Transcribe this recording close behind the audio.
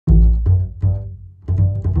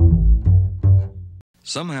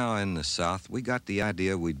Somehow in the South, we got the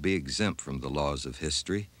idea we'd be exempt from the laws of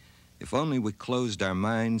history if only we closed our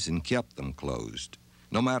minds and kept them closed,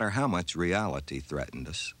 no matter how much reality threatened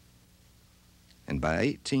us. And by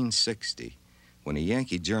 1860, when a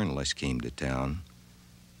Yankee journalist came to town,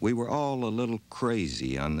 we were all a little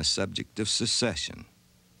crazy on the subject of secession.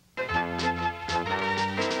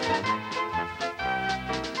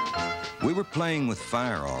 We were playing with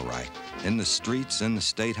fire, all right, in the streets, in the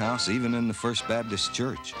State House, even in the First Baptist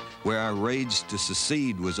Church, where our rage to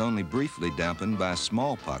secede was only briefly dampened by a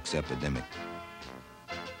smallpox epidemic.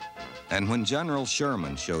 And when General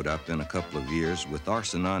Sherman showed up in a couple of years with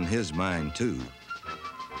arson on his mind, too,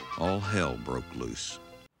 all hell broke loose.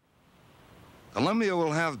 Columbia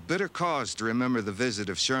will have bitter cause to remember the visit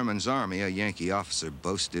of Sherman's army, a Yankee officer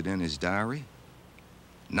boasted in his diary.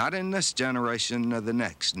 Not in this generation or the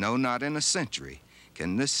next, no, not in a century,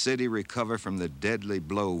 can this city recover from the deadly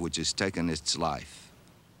blow which has taken its life.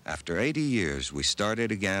 After 80 years, we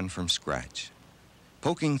started again from scratch,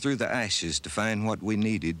 poking through the ashes to find what we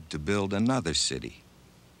needed to build another city.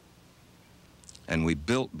 And we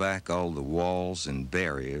built back all the walls and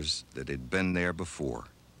barriers that had been there before,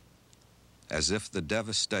 as if the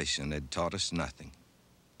devastation had taught us nothing.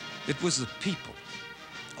 It was the people,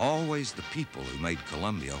 always the people, who made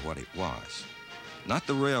Columbia what it was. Not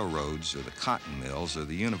the railroads or the cotton mills or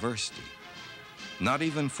the university. Not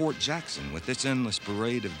even Fort Jackson with its endless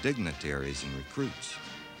parade of dignitaries and recruits.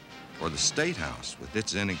 Or the State House with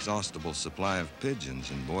its inexhaustible supply of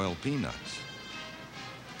pigeons and boiled peanuts.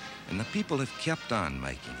 And the people have kept on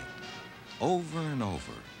making it, over and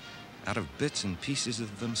over, out of bits and pieces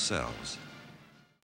of themselves.